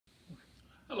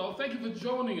Hello, thank you for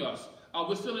joining us.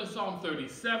 We're still in Psalm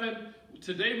 37.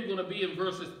 Today we're going to be in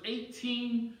verses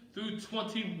 18 through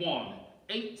 21.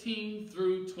 18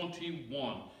 through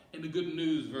 21 in the Good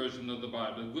News version of the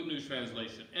Bible, the Good News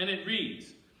translation. And it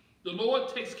reads, "The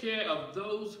Lord takes care of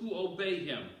those who obey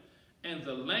him, and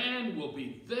the land will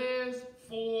be theirs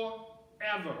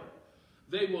forever.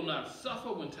 They will not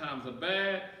suffer when times are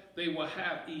bad. They will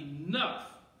have enough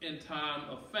in time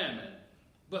of famine.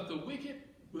 But the wicked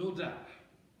will die.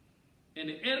 And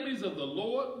the enemies of the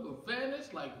Lord will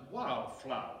vanish like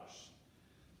wildflowers.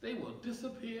 They will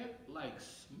disappear like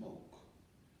smoke.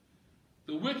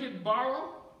 The wicked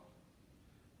borrow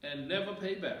and never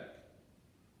pay back.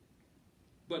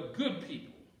 But good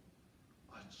people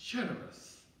are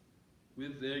generous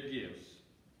with their gifts."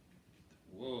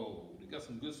 Whoa, we got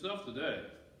some good stuff today.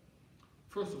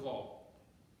 First of all,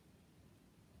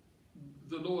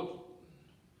 the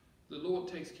Lord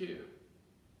takes care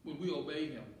when we obey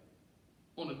him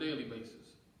on a daily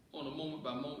basis, on a moment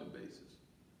by moment basis.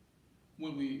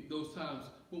 Those times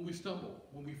when we stumble,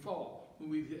 when we fall,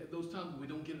 those times when we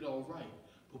don't get it all right,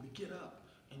 but we get up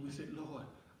and we say, "Lord,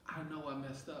 I know I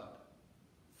messed up.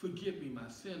 Forgive me my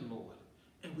sin, Lord."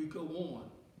 And we go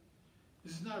on.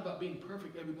 This is not about being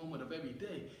perfect every moment of every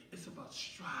day. It's about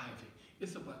striving.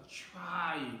 It's about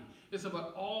trying. It's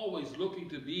about always looking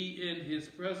to be in his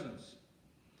presence.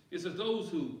 It says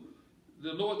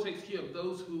the Lord takes care of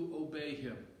those who obey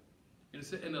him. And it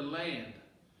said, in the land,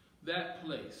 that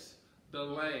place, the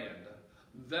land,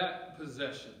 that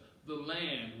possession, the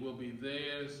land will be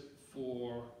theirs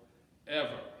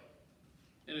forever.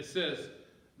 And it says,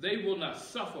 they will not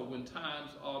suffer when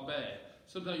times are bad.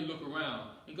 Sometimes you look around,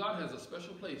 and God has a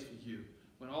special place for you.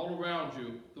 When all around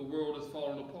you, the world is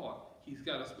falling apart, he's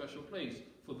got a special place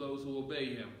for those who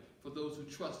obey him, for those who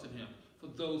trust in him, for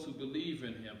those who believe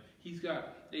in him. He's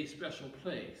got a special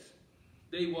place.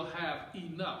 They will have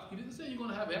enough. He didn't say you're going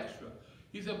to have extra.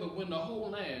 He said, but when the whole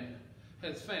land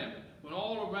has famine, when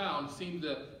all around seems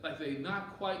like they're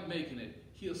not quite making it,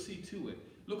 he'll see to it.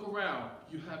 Look around,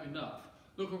 you have enough.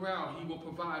 Look around, he will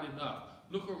provide enough.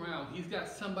 Look around, he's got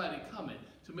somebody coming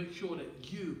to make sure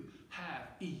that you have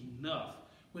enough.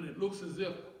 When it looks as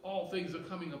if all things are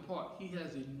coming apart, he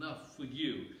has enough for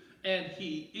you. And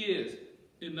he is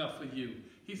enough for you.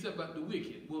 He said, but the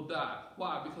wicked will die.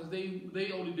 Why? Because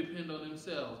they only depend on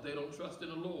themselves. They don't trust in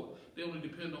the Lord. They only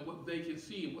depend on what they can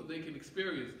see and what they can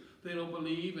experience. They don't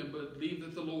believe that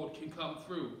the Lord can come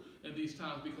through in these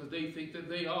times because they think that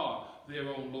they are their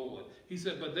own Lord. He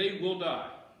said, but they will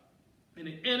die. And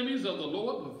the enemies of the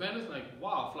Lord will vanish like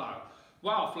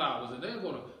wildflowers, and they're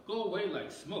going to go away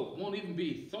like smoke, won't even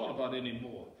be thought about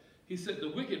anymore. He said, the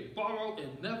wicked borrow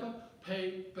and never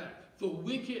pay back. The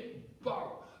wicked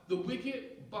borrow. The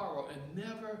wicked borrow and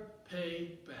never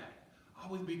pay back.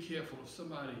 Always be careful of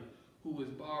somebody who is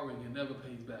borrowing and never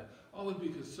pays back. Always be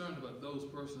concerned about those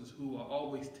persons who are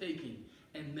always taking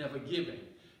and never giving.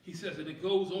 He says, and it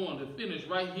goes on to finish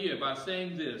right here by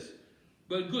saying this,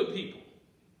 but good people,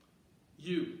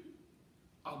 you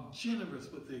are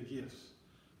generous with their gifts.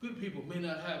 Good people may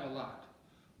not have a lot,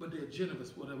 but they're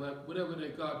generous with whatever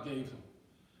that God gave them.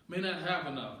 May not have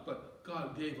enough, but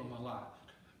God gave them a lot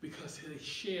because they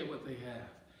share what they have.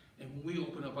 And when we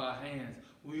open up our hands,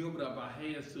 we open up our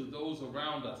hands to those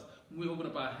around us, we open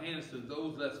up our hands to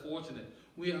those less fortunate,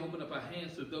 we open up our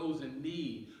hands to those in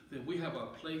need, then we have a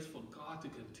place for God to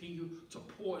continue to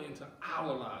pour into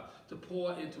our lives, to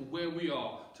pour into where we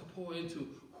are, to pour into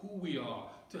who we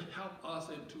are, to help us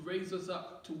and to raise us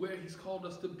up to where he's called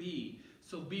us to be.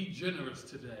 So be generous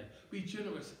today. Be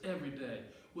generous every day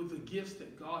with the gifts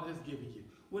that God has given you.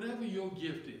 Whatever your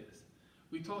gift is.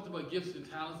 We talked about gifts and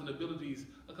talents and abilities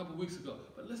a couple weeks ago.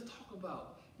 But let's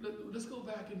go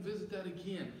back and visit that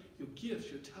again. Your gifts,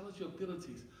 your talents, your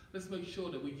abilities. Let's make sure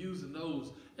that we're using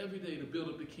those every day to build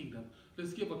up the kingdom.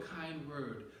 Let's give a kind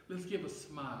word. Let's give a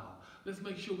smile. Let's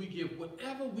make sure we give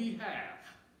whatever we have.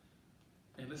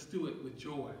 And let's do it with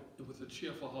joy and with a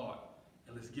cheerful heart.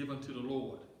 And let's give unto the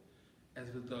Lord.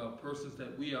 As with the persons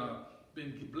that we are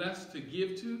been blessed to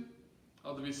give to,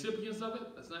 are the recipients of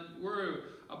it. Let's not worry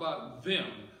about them.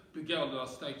 Together,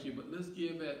 us, thank you. But let's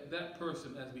give at that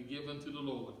person as we give unto the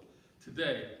Lord.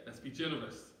 Today, let's be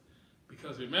generous.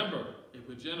 Because remember, if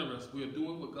we're generous, we're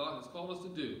doing what God has called us to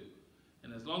do.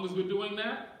 And as long as we're doing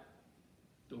that,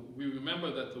 we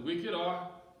remember that the wicked are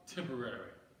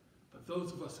temporary. But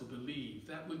those of us who believe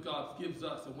that what God gives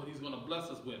us and what he's going to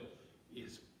bless us with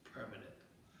is permanent.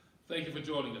 Thank you for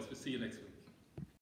joining us. We'll see you next week.